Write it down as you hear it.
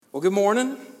Well, good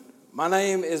morning. My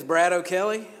name is Brad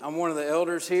O'Kelly. I'm one of the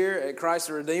elders here at Christ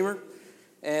the Redeemer.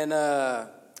 And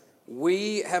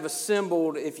we have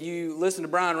assembled, if you listened to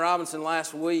Brian Robinson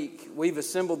last week, we've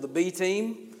assembled the B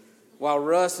team while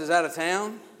Russ is out of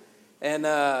town. And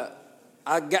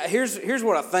here's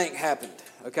what I think happened.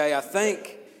 Okay, I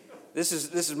think this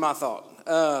is my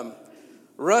thought.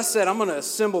 Russ said, I'm going to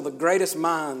assemble the greatest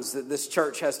minds that this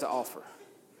church has to offer.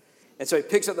 And so he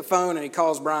picks up the phone and he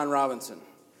calls Brian Robinson.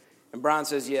 And Brian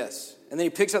says yes. And then he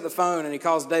picks up the phone and he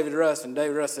calls David Russ, and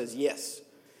David Russ says yes.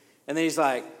 And then he's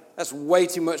like, that's way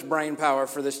too much brain power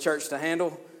for this church to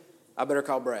handle. I better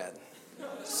call Brad.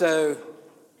 So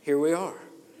here we are.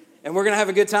 And we're going to have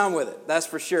a good time with it, that's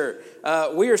for sure.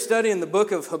 We are studying the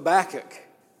book of Habakkuk.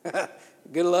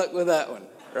 Good luck with that one,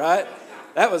 right?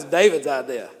 That was David's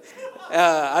idea.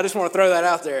 I just want to throw that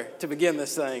out there to begin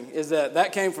this thing, is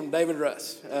that came from David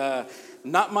Russ.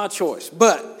 Not my choice,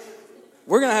 but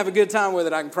we're going to have a good time with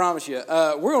it, I can promise you.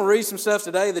 We're going to read some stuff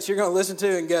today that you're going to listen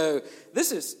to and go,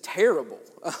 this is terrible.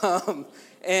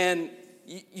 And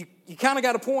you kind of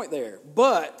got a point there.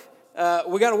 But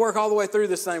we got to work all the way through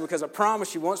this thing, because I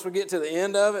promise you, once we get to the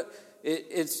end of it,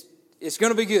 it's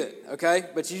going to be good, okay?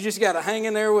 But you just got to hang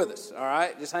in there with us, all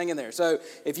right? Just hang in there. So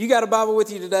if you got a Bible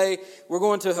with you today, we're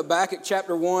going to Habakkuk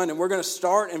chapter 1, and we're going to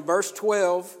start in verse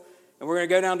 12, and we're going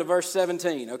to go down to verse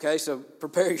 17, okay? So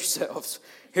prepare yourselves.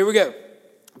 Here we go.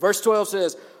 Verse 12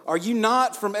 says, "Are you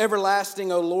not from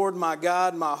everlasting, O Lord my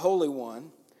God, my Holy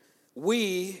One?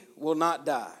 We will not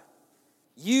die.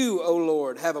 You, O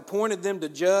Lord, have appointed them to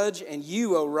judge, and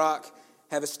you, O Rock,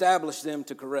 have established them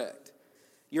to correct.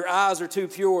 Your eyes are too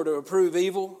pure to approve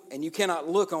evil, and you cannot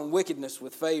look on wickedness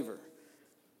with favor.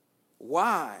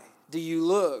 Why do you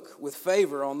look with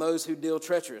favor on those who deal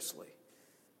treacherously?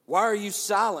 Why are you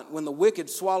silent when the wicked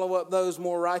swallow up those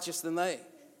more righteous than they?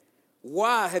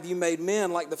 Why have you made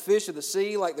men like the fish of the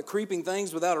sea, like the creeping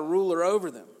things without a ruler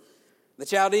over them? The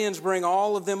Chaldeans bring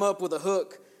all of them up with a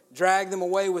hook, drag them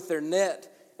away with their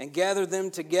net, and gather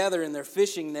them together in their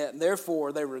fishing net. And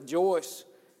therefore they rejoice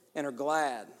and are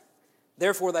glad.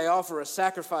 Therefore they offer a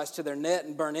sacrifice to their net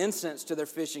and burn incense to their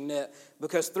fishing net,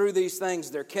 because through these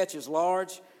things their catch is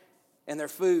large and their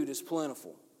food is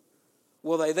plentiful.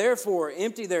 Will they therefore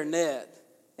empty their net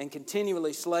and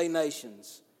continually slay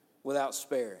nations without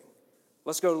sparing?"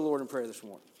 Let's go to the Lord in prayer this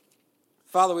morning.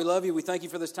 Father, we love you. We thank you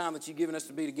for this time that you've given us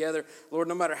to be together. Lord,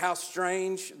 no matter how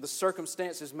strange the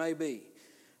circumstances may be,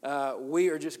 we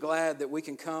are just glad that we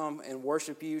can come and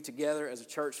worship you together as a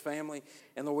church family.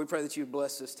 And Lord, we pray that you would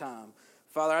bless this time.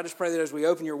 Father, I just pray that as we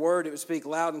open your word, it would speak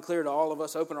loud and clear to all of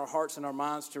us. Open our hearts and our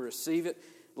minds to receive it.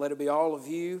 Let it be all of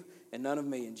you and none of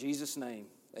me. In Jesus' name,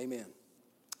 amen.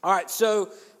 All right,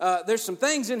 so there's some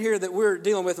things in here that we're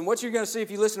dealing with, and what you're going to see if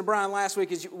you listen to Brian last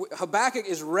week is Habakkuk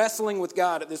is wrestling with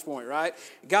God at this point, right?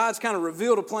 God's kind of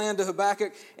revealed a plan to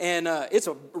Habakkuk, and it's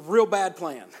a real bad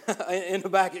plan in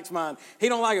Habakkuk's mind. He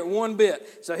don't like it one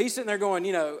bit, so he's sitting there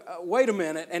going, wait a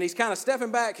minute, and he's kind of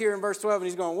stepping back here in verse 12, and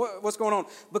he's going, what's going on?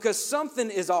 Because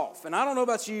something is off, and I don't know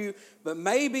about you, but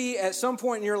maybe at some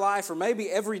point in your life, or maybe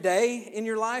every day in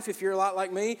your life, if you're a lot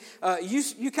like me,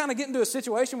 you kind of get into a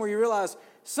situation where you realize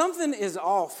something is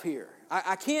off here.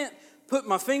 I can't put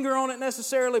my finger on it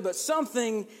necessarily, but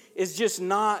something is just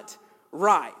not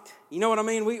right. You know what I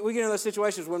mean? We get into those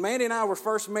situations. When Mandy and I were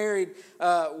first married,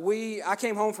 I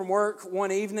came home from work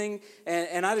one evening,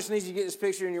 and I just need you to get this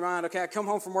picture in your mind. Okay, I come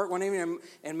home from work one evening,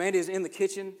 and Mandy is in the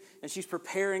kitchen, and she's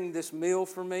preparing this meal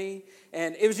for me.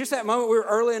 And it was just that moment, we were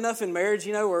early enough in marriage,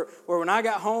 where when I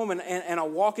got home and I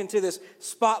walk into this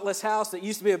spotless house that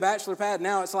used to be a bachelor pad,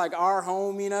 now it's like our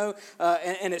home,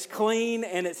 and it's clean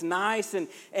and it's nice,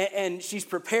 and she's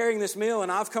preparing this meal,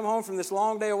 and I've come home from this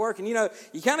long day of work, and you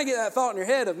kind of get that thought in your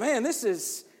head of, man, this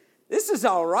is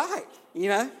all right,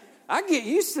 I get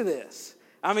used to this.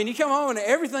 I mean, you come home and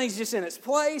everything's just in its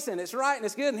place and it's right and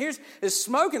it's good. And here's this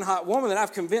smoking hot woman that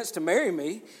I've convinced to marry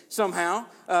me somehow.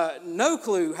 No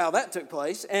clue how that took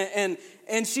place. And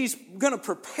she's going to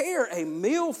prepare a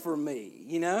meal for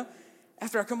me,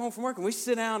 after I come home from work. And we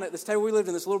sit down at this table. We lived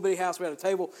in this little bitty house. We had a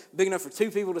table big enough for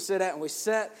two people to sit at. And we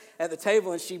sat at the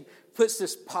table, and she puts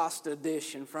this pasta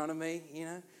dish in front of me,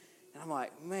 And I'm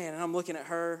like, man, and I'm looking at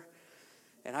her.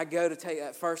 And I go to take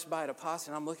that first bite of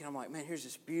pasta, and I'm like, man, here's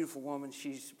this beautiful woman.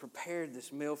 She's prepared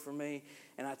this meal for me.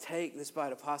 And I take this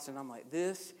bite of pasta, and I'm like,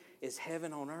 this is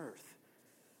heaven on earth.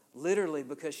 Literally,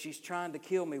 because she's trying to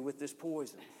kill me with this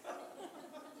poison.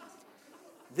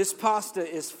 This pasta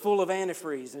is full of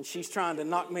antifreeze, and she's trying to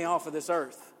knock me off of this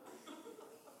earth.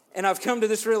 And I've come to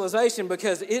this realization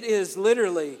because it is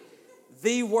literally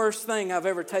the worst thing I've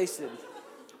ever tasted,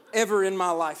 ever in my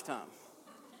lifetime.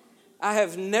 I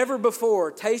have never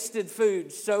before tasted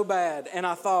food so bad. And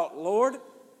I thought, Lord,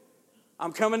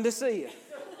 I'm coming to see you.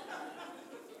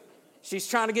 She's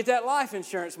trying to get that life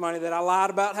insurance money that I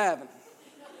lied about having.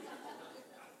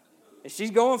 And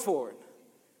she's going for it.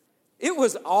 It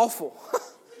was awful.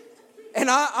 And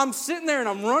I'm sitting there and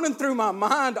I'm running through my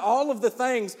mind all of the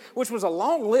things, which was a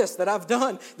long list that I've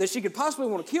done that she could possibly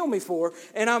want to kill me for.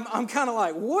 And I'm kind of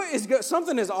like,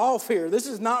 something is off here. This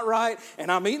is not right.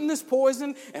 And I'm eating this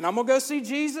poison and I'm going to go see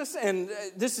Jesus. And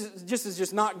this is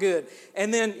just not good.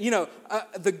 And then,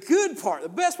 the good part, the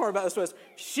best part about this was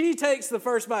she takes the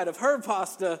first bite of her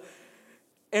pasta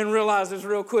and realizes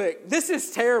real quick, this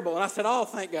is terrible. And I said, oh,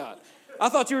 thank God. I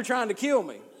thought you were trying to kill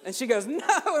me. And she goes, no,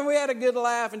 and we had a good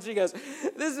laugh. And she goes,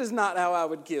 this is not how I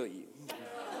would kill you.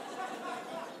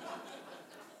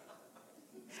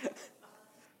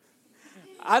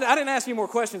 I didn't ask you more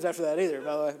questions after that either,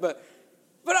 by the way. But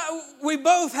we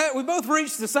both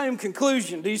reached the same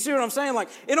conclusion. Do you see what I'm saying? Like,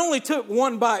 it only took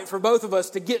one bite for both of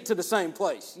us to get to the same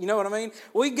place. You know what I mean?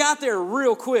 We got there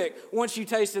real quick once you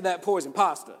tasted that poison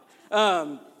pasta.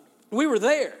 We were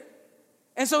there.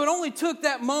 And so it only took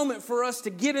that moment for us to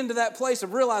get into that place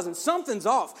of realizing something's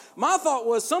off. My thought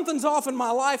was something's off in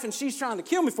my life and she's trying to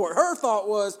kill me for it. Her thought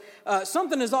was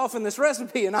something is off in this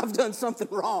recipe and I've done something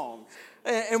wrong.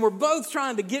 And we're both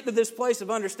trying to get to this place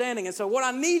of understanding. And so what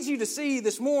I need you to see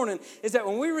this morning is that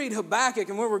when we read Habakkuk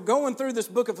and when we're going through this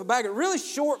book of Habakkuk, really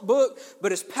short book,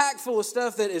 but it's packed full of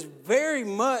stuff that is very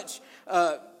much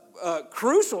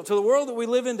crucial to the world that we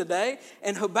live in today.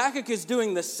 And Habakkuk is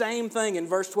doing the same thing in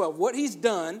verse 12. What he's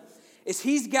done is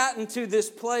he's gotten to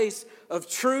this place of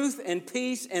truth and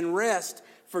peace and rest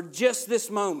for just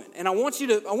this moment. And I want you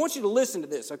to listen to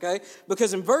this, okay?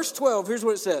 Because in verse 12, here's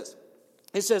what it says.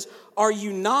 It says, "Are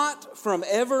you not from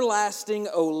everlasting,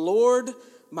 O Lord,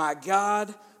 my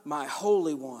God, my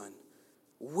Holy One?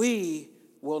 We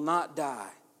will not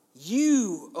die.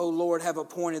 You, O Lord, have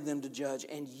appointed them to judge,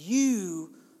 and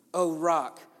you, O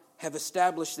Rock, have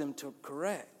established them to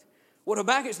correct." What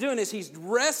Habakkuk's doing is he's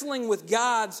wrestling with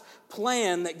God's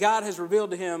plan that God has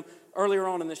revealed to him earlier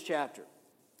on in this chapter.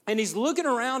 And he's looking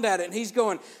around at it and he's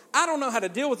going, I don't know how to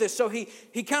deal with this. So he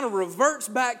kind of reverts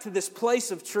back to this place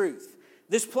of truth.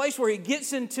 This place where he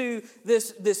gets into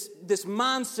this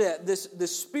mindset,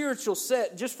 this spiritual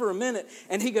set just for a minute.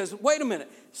 And he goes, wait a minute,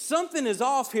 something is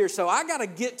off here. So I got to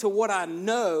get to what I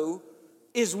know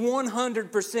is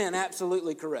 100%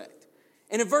 absolutely correct.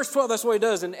 And in verse 12, that's what he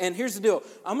does. And here's the deal.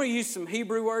 I'm going to use some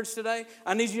Hebrew words today.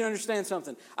 I need you to understand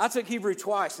something. I took Hebrew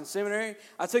twice in seminary.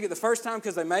 I took it the first time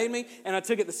because they made me, and I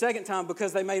took it the second time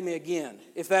because they made me again,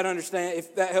 if that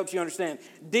helps you understand.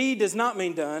 D does not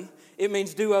mean done. It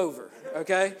means do over,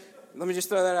 okay? Let me just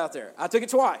throw that out there. I took it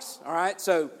twice, all right?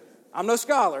 So I'm no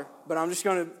scholar, but I'm just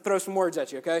going to throw some words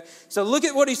at you, okay? So look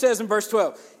at what he says in verse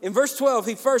 12. In verse 12,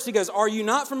 he goes, "Are you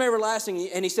not from everlasting?"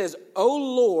 And he says, "O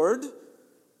Lord,"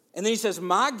 and then he says,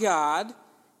 "my God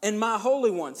and my Holy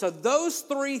One." So those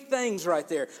three things right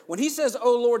there. When he says,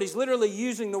 "Oh Lord," he's literally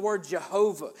using the word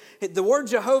Jehovah. The word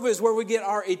Jehovah is where we get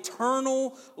our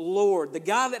eternal Lord, the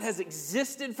God that has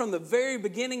existed from the very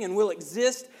beginning and will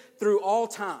exist through all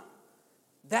time.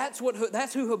 That's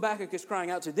who Habakkuk is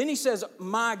crying out to. Then he says,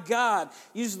 "my God,"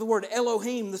 uses the word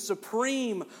Elohim, the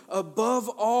supreme, above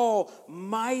all,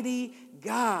 mighty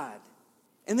God.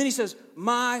 And then he says,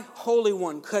 "my Holy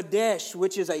One," Kadesh,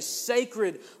 which is a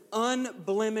sacred,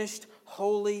 unblemished,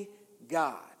 holy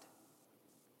God.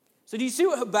 So do you see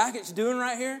what Habakkuk's doing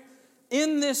right here?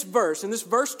 In this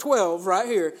verse 12 right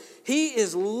here, he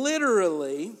is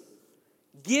literally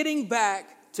getting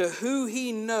back to who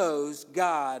he knows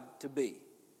God to be.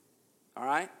 All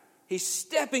right? He's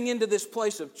stepping into this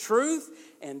place of truth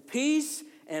and peace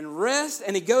and rest.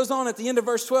 And he goes on at the end of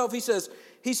verse 12, he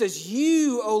says,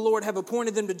 "You, O Lord, have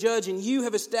appointed them to judge, and you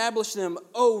have established them,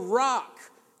 O Rock,"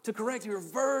 to correct. He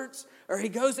reverts, or he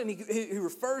goes and he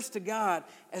refers to God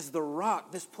as the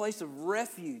rock, this place of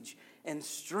refuge and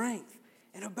strength.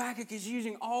 And Habakkuk is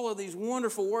using all of these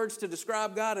wonderful words to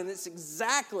describe God, and it's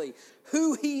exactly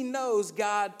who he knows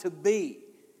God to be.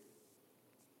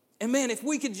 And man, if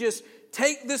we could just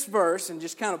take this verse and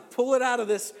just kind of pull it out of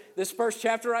this first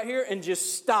chapter right here and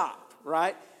just stop,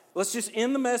 right? Let's just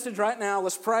end the message right now.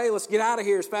 Let's pray. Let's get out of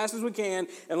here as fast as we can.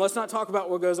 And let's not talk about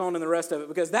what goes on in the rest of it,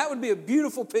 because that would be a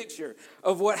beautiful picture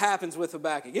of what happens with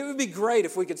Habakkuk. It would be great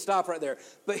if we could stop right there.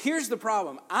 But here's the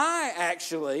problem. I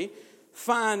actually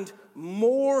find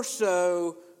more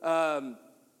so,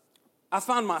 I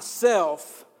find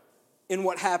myself in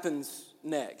what happens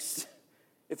next,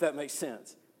 if that makes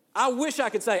sense. I wish I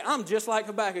could say I'm just like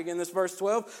Habakkuk in this verse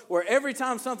 12, where every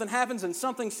time something happens and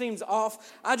something seems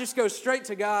off, I just go straight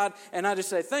to God and I just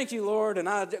say, thank you, Lord, and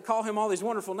I call him all these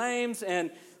wonderful names, and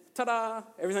ta-da,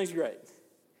 everything's great.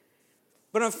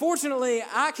 But unfortunately,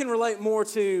 I can relate more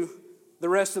to the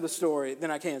rest of the story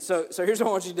than I can. So here's what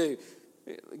I want you to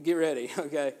do. Get ready,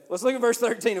 okay? Let's look at verse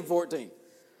 13 and 14.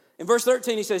 In verse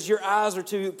 13, he says, your eyes are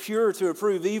too pure to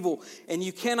approve evil, and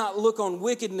you cannot look on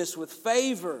wickedness with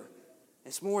favor.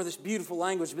 It's more of this beautiful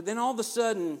language. But then all of a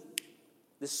sudden,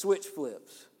 the switch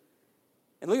flips.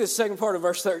 And look at the second part of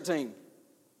verse 13.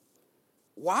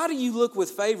 Why do you look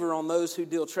with favor on those who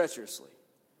deal treacherously?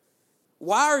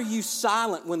 Why are you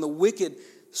silent when the wicked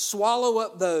swallow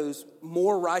up those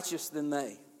more righteous than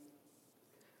they?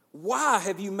 Why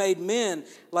have you made men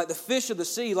like the fish of the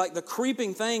sea, like the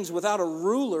creeping things without a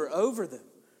ruler over them?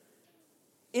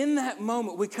 In that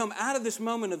moment, we come out of this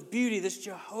moment of beauty, this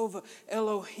Jehovah,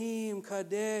 Elohim,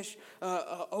 Kadesh,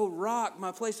 O rock,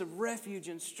 my place of refuge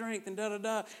and strength, and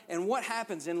da-da-da. And what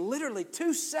happens? In literally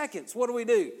 2 seconds, what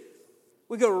do?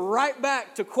 We go right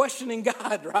back to questioning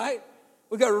God, right?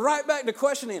 We go right back to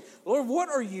questioning, Lord, what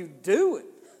are you doing?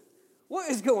 What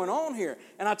is going on here?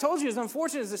 And I told you, as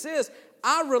unfortunate as this is,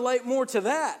 I relate more to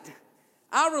that.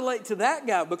 I relate to that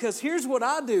guy, because here's what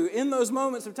I do in those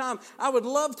moments of time. I would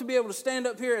love to be able to stand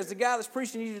up here as the guy that's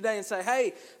preaching to you today and say,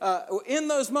 hey, in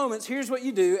those moments, here's what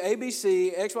you do, A, B,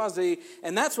 C, X, Y, Z,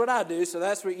 and that's what I do, so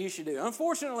that's what you should do.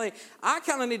 Unfortunately, I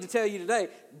kind of need to tell you today,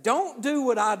 don't do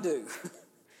what I do.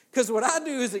 Because what I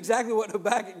do is exactly what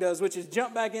Habakkuk does, which is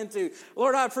jump back into,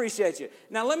 Lord, I appreciate you.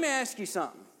 Now, let me ask you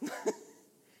something.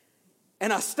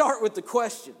 And I start with the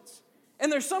questions.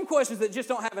 And there's some questions that just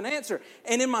don't have an answer.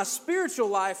 And in my spiritual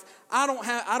life, I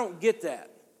don't get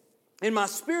that. In my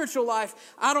spiritual life,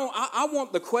 I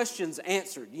want the questions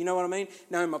answered. You know what I mean?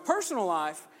 Now, in my personal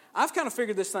life, I've kind of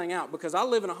figured this thing out because I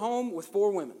live in a home with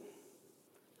 4 women.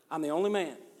 I'm the only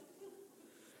man.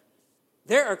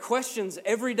 There are questions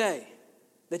every day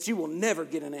that you will never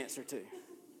get an answer to.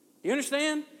 You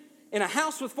understand? In a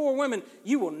house with 4 women,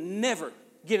 you will never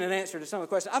get an answer to some of the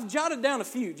questions. I've jotted down a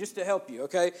few just to help you,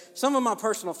 okay? Some of my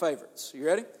personal favorites. You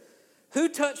ready? Who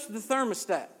touched the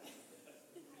thermostat?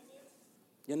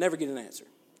 You'll never get an answer.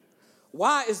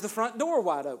 Why is the front door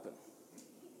wide open?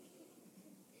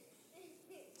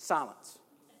 Silence.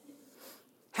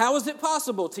 How is it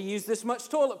possible to use this much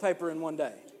toilet paper in one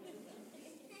day?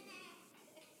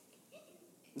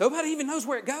 Nobody even knows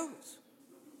where it goes.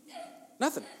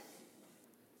 Nothing.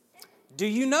 Do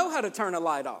you know how to turn a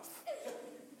light off?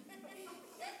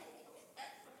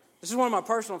 This is one of my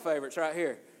personal favorites right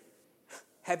here.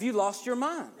 Have you lost your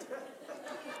mind?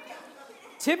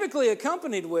 Typically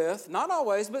accompanied with, not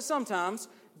always, but sometimes,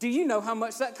 do you know how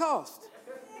much that cost?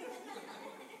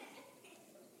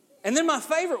 And then my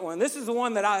favorite one, this is the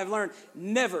one that I have learned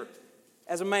never,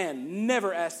 as a man,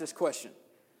 never ask this question.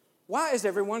 Why is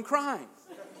everyone crying?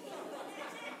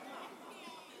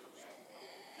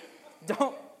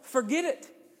 Don't forget it.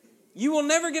 You will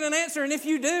never get an answer, and if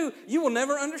you do, you will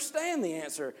never understand the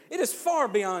answer. It is far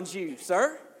beyond you,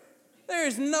 sir. There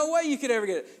is no way you could ever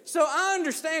get it. So I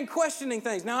understand questioning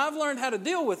things. Now, I've learned how to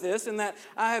deal with this in that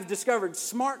I have discovered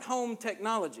smart home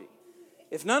technology.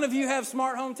 If none of you have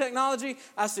smart home technology,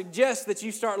 I suggest that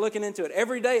you start looking into it.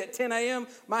 Every day at 10 a.m.,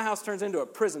 my house turns into a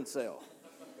prison cell.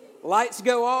 Lights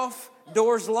go off,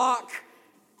 doors lock,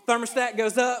 thermostat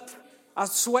goes up. I'm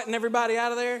sweating everybody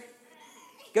out of there.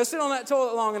 Go sit on that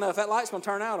toilet long enough, that light's going to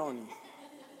turn out on you.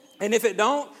 And if it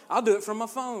don't, I'll do it from my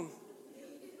phone.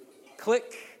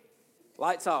 Click,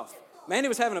 lights off. Mandy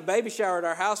was having a baby shower at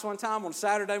our house one time on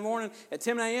Saturday morning. At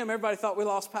 10 a.m., everybody thought we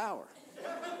lost power.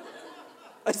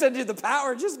 I said, did the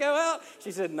power just go out?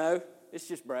 She said, no, it's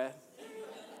just Brad.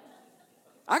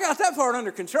 I got that part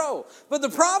under control. But the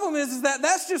problem is that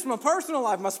that's just my personal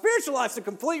life. My spiritual life's a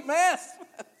complete mess.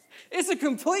 It's a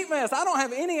complete mess. I don't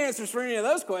have any answers for any of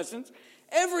those questions.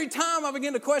 Every time I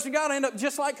begin to question God, I end up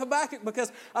just like Habakkuk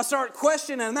because I start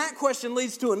questioning, and that question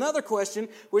leads to another question,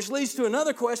 which leads to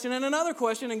another question and another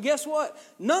question, and guess what?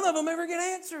 None of them ever get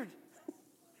answered.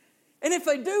 And if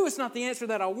they do, it's not the answer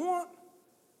that I want.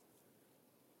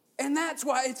 And that's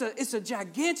why it's a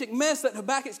gigantic mess that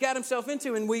Habakkuk's got himself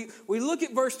into. And we look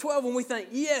at verse 12 and we think,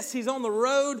 yes, he's on the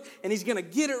road and he's going to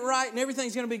get it right and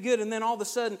everything's going to be good. And then all of a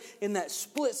sudden, in that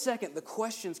split second, the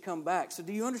questions come back. So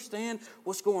do you understand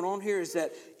what's going on here? Is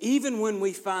that even when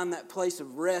we find that place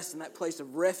of rest and that place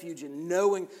of refuge and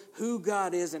knowing who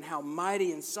God is and how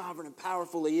mighty and sovereign and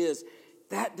powerful he is,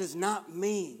 that does not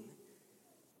mean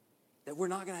that we're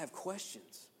not going to have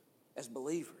questions as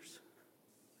believers.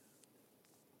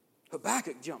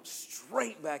 Habakkuk jumps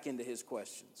straight back into his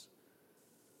questions.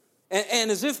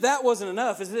 And as if that wasn't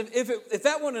enough, as if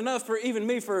that wasn't enough for even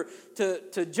me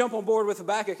to jump on board with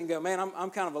Habakkuk and go, man, I'm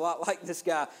kind of a lot like this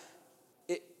guy,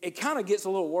 it kind of gets a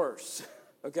little worse,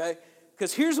 okay?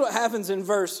 Because here's what happens in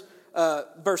verse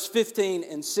 15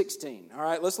 and 16, all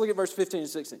right? Let's look at verse 15 and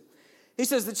 16. He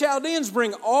says, the Chaldeans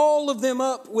bring all of them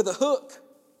up with a hook,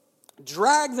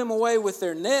 drag them away with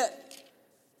their net,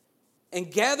 and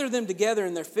gather them together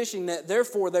in their fishing net.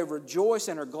 Therefore they rejoice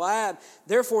and are glad.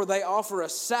 Therefore they offer a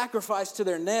sacrifice to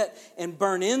their net and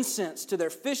burn incense to their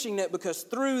fishing net, because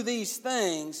through these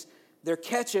things their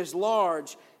catch is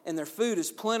large and their food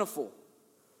is plentiful.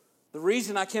 The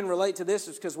reason I can relate to this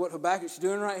is because what Habakkuk's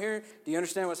doing right here, do you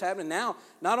understand what's happening? Now,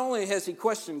 not only has he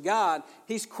questioned God,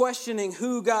 he's questioning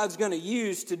who God's going to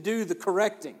use to do the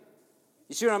correcting.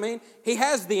 You see what I mean? He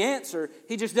has the answer,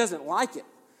 he just doesn't like it.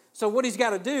 So what he's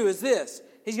got to do is this.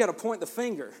 He's got to point the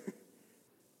finger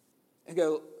and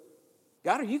go,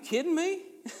 God, are you kidding me?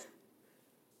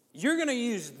 You're going to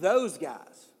use those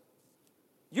guys.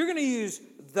 You're going to use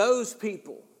those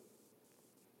people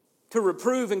to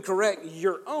reprove and correct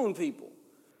your own people.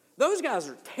 Those guys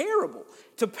are terrible.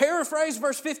 To paraphrase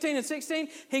verse 15 and 16,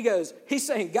 he's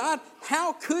saying, God,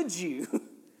 how could you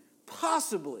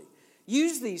possibly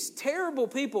use these terrible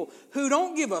people who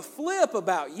don't give a flip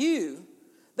about you?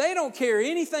 They don't care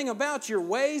anything about your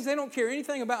ways. They don't care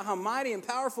anything about how mighty and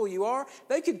powerful you are.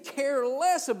 They could care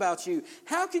less about you.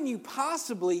 How can you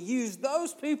possibly use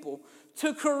those people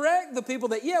to correct the people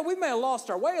that, we may have lost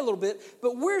our way a little bit,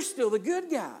 but we're still the good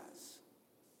guys?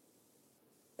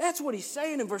 That's what he's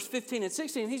saying in verse 15 and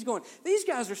 16. He's going, these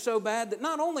guys are so bad that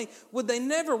not only would they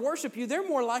never worship you, they're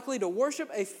more likely to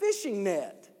worship a fishing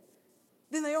net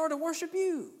than they are to worship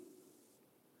you.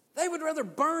 They would rather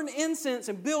burn incense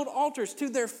and build altars to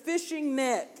their fishing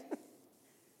net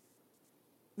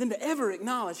than to ever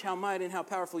acknowledge how mighty and how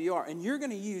powerful you are. And you're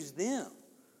going to use them.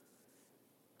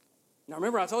 Now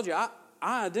remember, I told you, I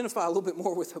identify a little bit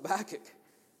more with Habakkuk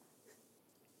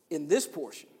in this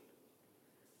portion.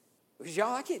 Because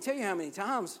y'all, I can't tell you how many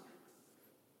times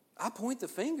I point the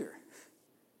finger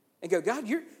and go, God,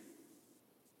 you're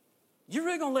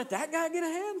really going to let that guy get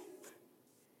ahead?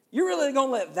 You're really going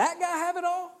to let that guy have it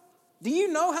all? Do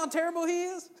you know how terrible he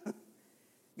is?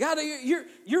 God,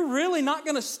 you're really not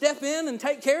going to step in and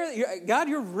take care of it? God,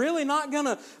 you're really not going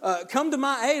to come to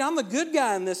my aid? I'm the good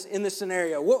guy in this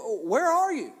scenario. Where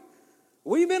are you?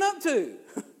 What have you been up to?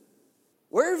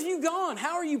 Where have you gone?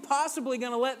 How are you possibly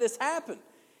going to let this happen?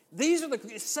 These are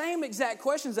the same exact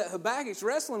questions that Habakkuk's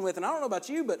wrestling with. And I don't know about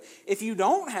you, but if you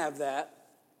don't have that,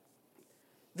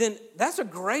 then that's a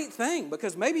great thing,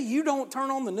 because maybe you don't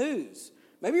turn on the news.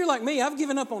 Maybe you're like me, I've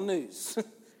given up on news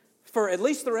for at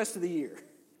least the rest of the year.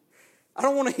 I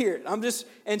don't want to hear it.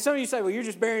 And some of you say, well, you're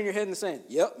just burying your head in the sand.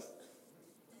 Yep.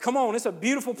 Come on, it's a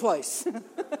beautiful place.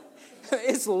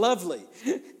 It's lovely.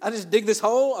 I just dig this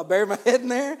hole, I bury my head in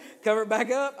there, cover it back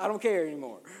up, I don't care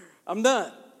anymore. I'm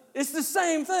done. It's the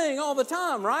same thing all the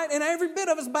time, right? And every bit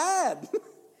of it's bad.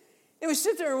 And we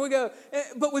sit there and we go,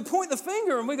 but we point the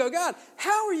finger and we go, God,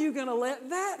 how are you going to let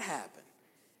that happen?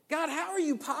 God, how are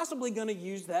you possibly going to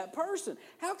use that person?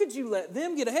 How could you let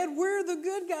them get ahead? We're the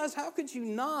good guys. How could you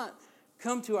not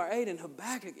come to our aid? And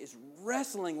Habakkuk is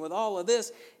wrestling with all of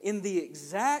this in the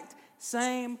exact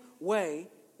same way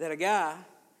that a guy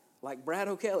like Brad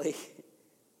O'Kelly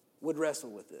would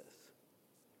wrestle with this.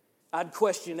 I'd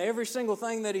question every single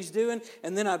thing that he's doing,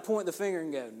 and then I'd point the finger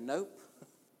and go, nope,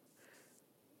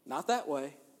 not that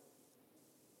way.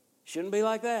 Shouldn't be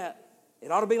like that.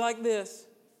 It ought to be like this.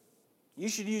 You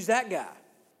should use that guy.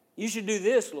 You should do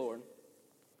this, Lord.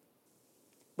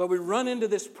 But we run into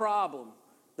this problem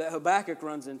that Habakkuk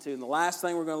runs into. And the last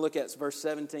thing we're going to look at is verse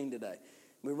 17 today.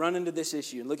 We run into this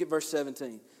issue. And look at verse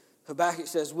 17. Habakkuk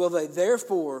says, will they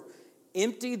therefore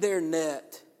empty their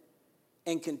net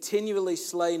and continually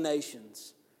slay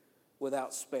nations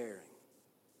without sparing?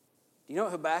 Do you know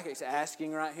what Habakkuk's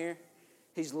asking right here?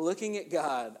 He's looking at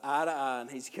God eye to eye and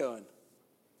he's going,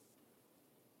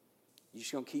 you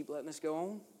just going to keep letting this go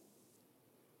on?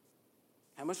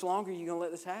 How much longer are you going to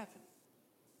let this happen?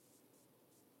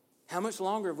 How much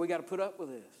longer have we got to put up with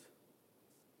this?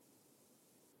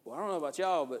 Well, I don't know about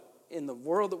y'all, but in the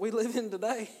world that we live in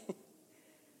today,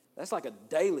 that's like a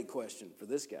daily question for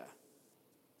this guy.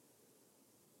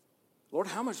 Lord,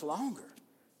 how much longer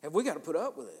have we got to put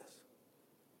up with this?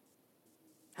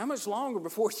 How much longer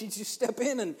before you just step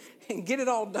in and get it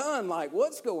all done? Like,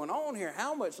 what's going on here?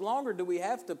 How much longer do we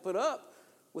have to put up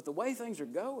with the way things are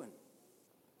going?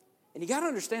 And you got to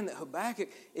understand that Habakkuk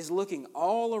is looking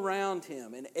all around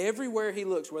him, and everywhere he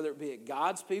looks, whether it be at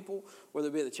God's people, whether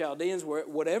it be at the Chaldeans,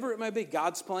 whatever it may be,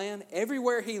 God's plan,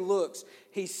 everywhere he looks,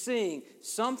 he's seeing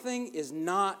something is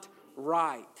not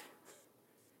right.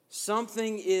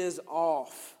 Something is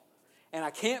off. And I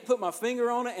can't put my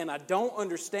finger on it, and I don't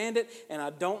understand it, and I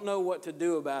don't know what to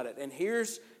do about it. And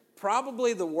here's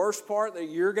probably the worst part that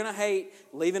you're going to hate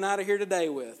leaving out of here today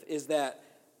with, is that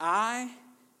I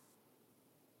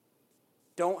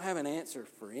don't have an answer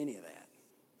for any of that.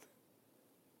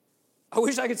 I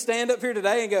wish I could stand up here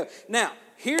today and go, now,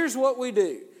 here's what we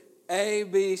do. A,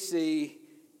 B, C,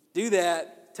 do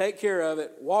that, take care of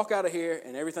it, walk out of here,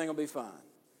 and everything will be fine.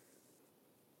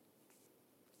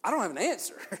 I don't have an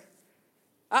answer.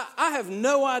 I have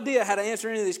no idea how to answer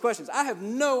any of these questions. I have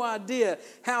no idea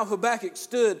how Habakkuk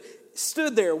stood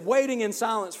there waiting in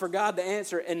silence for God to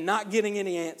answer and not getting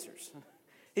any answers.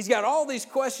 He's got all these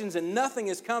questions and nothing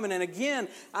is coming. And again,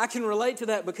 I can relate to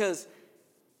that because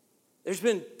there's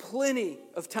been plenty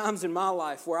of times in my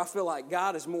life where I feel like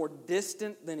God is more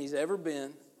distant than he's ever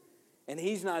been, and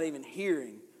he's not even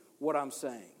hearing what I'm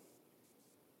saying.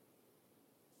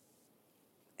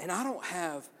 And I don't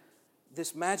have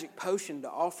this magic potion to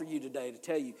offer you today to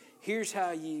tell you, here's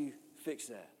how you fix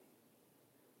that.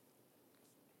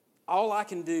 All I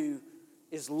can do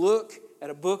is look at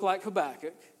a book like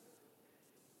Habakkuk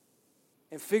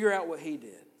and figure out what he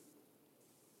did.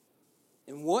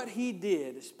 And what he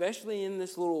did, especially in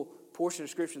this little portion of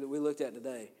Scripture that we looked at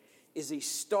today, is he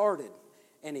started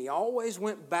and he always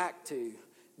went back to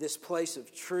this place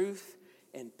of truth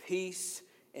and peace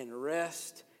and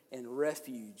rest and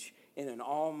refuge in an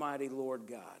almighty Lord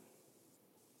God.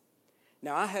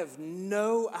 Now, I have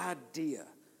no idea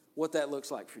what that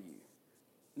looks like for you.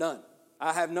 None.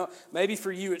 I have no, maybe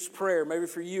for you it's prayer. Maybe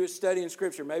for you it's studying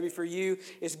Scripture. Maybe for you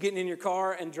it's getting in your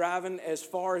car and driving as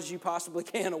far as you possibly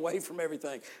can away from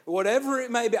everything. Whatever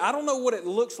it may be, I don't know what it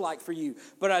looks like for you,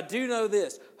 but I do know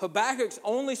this. Habakkuk's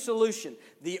only solution,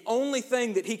 the only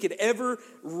thing that he could ever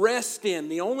rest in,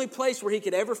 the only place where he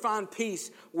could ever find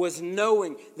peace was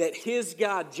knowing that his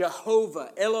God,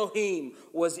 Jehovah, Elohim,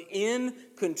 was in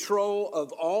control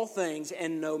of all things,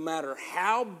 and no matter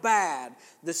how bad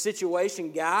the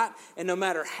situation got, and no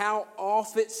matter how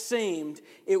off it seemed,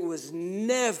 it was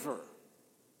never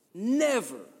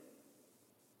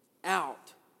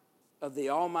out of the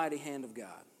almighty hand of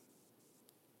God.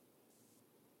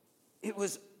 It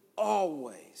was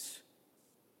always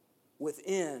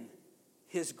within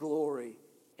his glory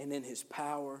and in his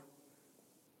power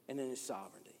and in his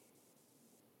sovereignty.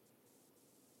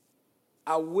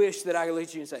 I wish that I could look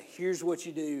at you and say, here's what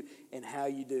you do and how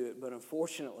you do it. But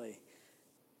unfortunately,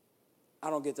 I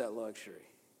don't get that luxury.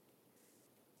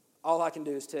 All I can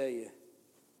do is tell you,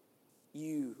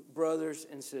 you, brothers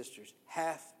and sisters,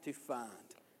 have to find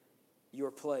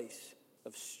your place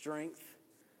of strength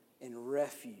and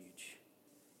refuge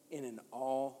in an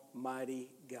almighty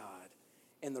God.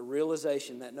 And the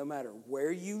realization that no matter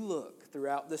where you look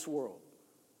throughout this world,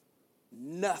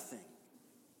 nothing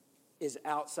is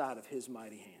outside of his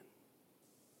mighty hand.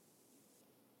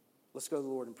 Let's go to the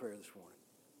Lord in prayer this morning.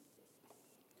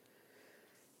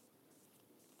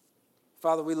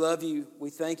 Father, we love you.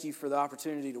 We thank you for the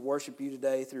opportunity to worship you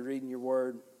today through reading your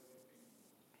word.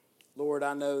 Lord,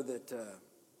 I know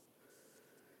that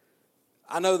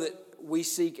we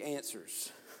seek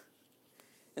answers,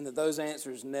 and that those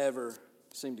answers never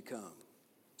seem to come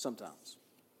sometimes.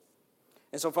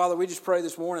 And so, Father, we just pray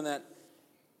this morning that,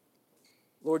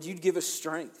 Lord, you'd give us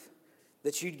strength,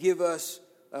 that you'd give us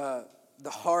the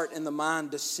heart and the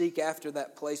mind to seek after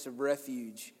that place of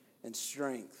refuge and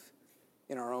strength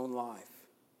in our own life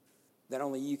that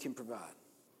only you can provide.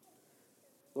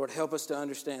 Lord, help us to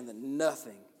understand that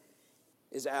nothing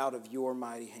is out of your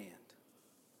mighty hand.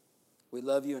 We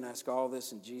love you and ask all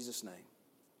this in Jesus' name.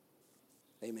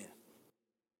 Amen.